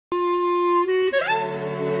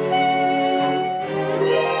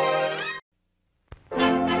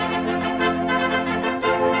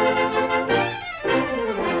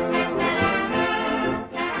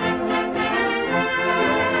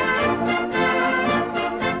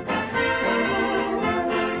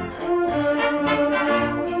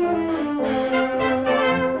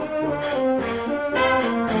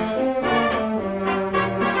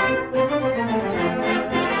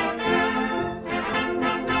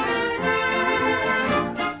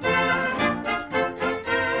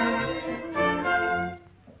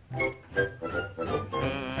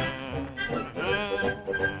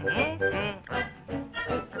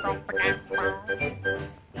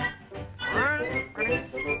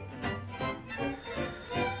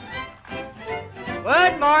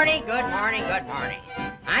Good morning, good morning, good morning.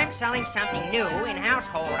 I'm selling something new in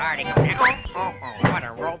household articles. Oh, what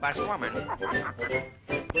a robust woman.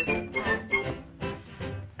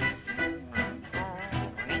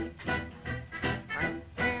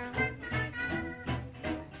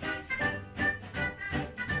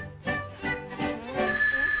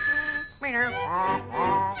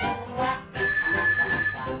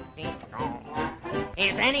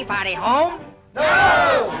 Is anybody home?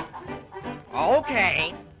 No!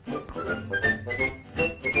 Okay.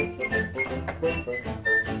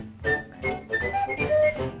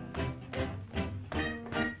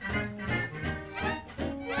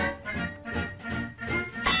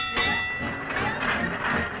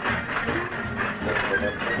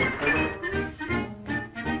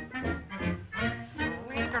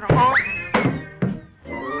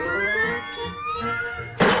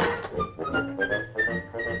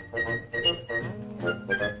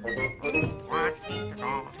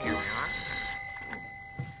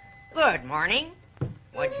 Good morning.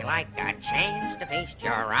 Would you like a chance to feast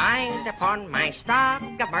your eyes upon my stock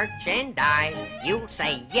of merchandise? You'll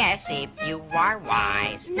say yes if you are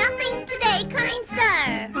wise. Nothing today, kind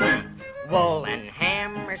sir. Woolen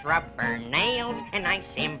hammers, rubber nails, and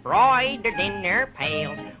nice embroidered dinner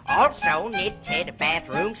pails. Also knitted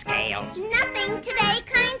bathroom scales. Nothing today,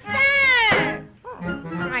 kind sir.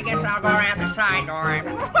 I guess I'll go around the side door.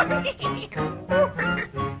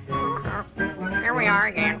 Here we are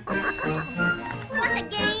again. What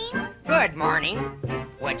again? Good morning.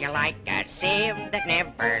 Would you like a sieve that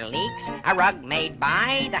never leaks? A rug made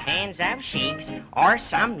by the hands of sheiks? Or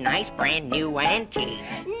some nice brand new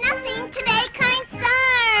antiques? Nothing today, kind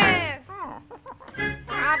sir.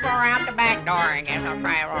 I'll go around the back door, I guess. I'll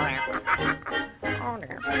try it over there. Oh,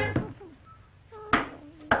 dear.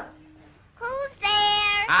 Who's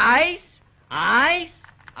there? Ice, ice,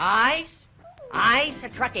 ice, ice a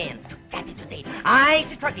truck in.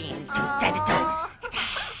 Ice a truck in. Oh,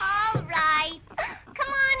 all right. Come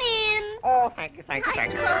on in. Oh, thank you, thank you, I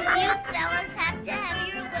thank you. suppose you fellas have to have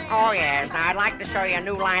your way. Oh, yes. Now, I'd like to show you a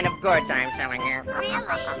new line of goods I'm selling here. Really?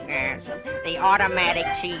 Yes. The automatic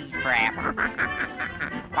cheese trap.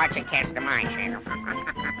 Watch it catch the mice here.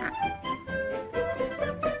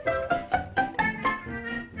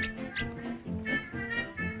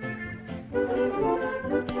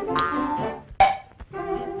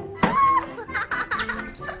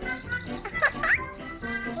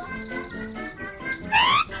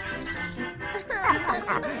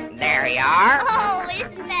 There you are. Oh,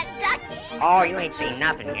 isn't that ducky? Oh, you ain't seen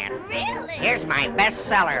nothing yet. Really? Here's my best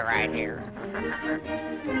seller right here.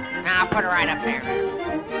 Now, I'll put it right up there.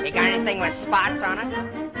 You got anything with spots on it?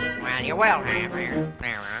 Well, you will have here.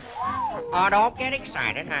 There we are. Oh, don't get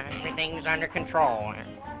excited. Everything's under control.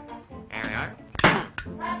 There we are.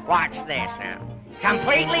 Watch this now.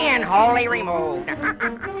 Completely and wholly removed. So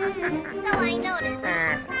I noticed.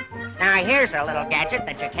 Now, here's a little gadget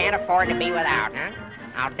that you can't afford to be without, huh?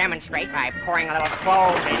 I'll demonstrate by pouring a little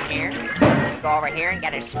clothes in here. Go over here and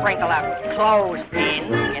get a sprinkle of clothespin.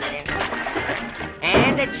 Get it in.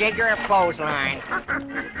 And a jigger of clothesline.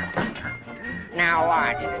 Now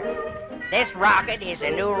watch. This rocket is a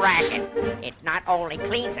new racket. It not only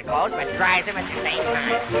cleans the clothes, but dries them at the same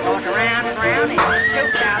time. It goes around and around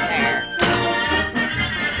and shoots out there.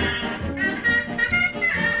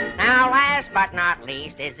 Now, last but not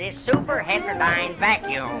least is this super heterodyne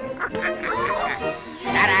vacuum.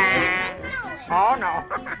 Ta-da! Oh, no.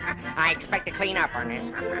 I expect to clean up on this.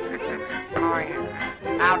 Oh,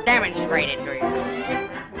 yeah. I'll demonstrate it to you.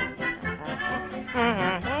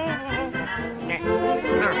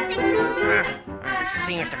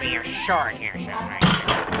 Seems to be your short here, something.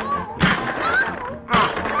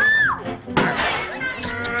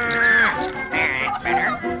 There, that's better.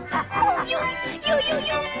 You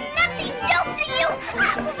nutsy dopesy, you!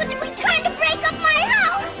 We're trying to break up my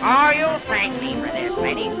house! Oh, you'll thank me for this,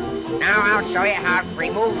 lady. Now I'll show you how it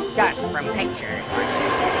removes dust from pictures.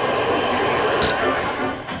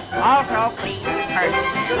 Also, cleans curtains.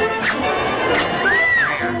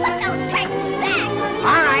 Put those curtains back!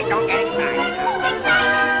 All right, don't get excited. Who's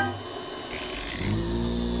excited?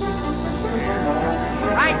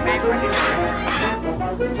 Right back with you.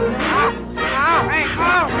 Oh, hey,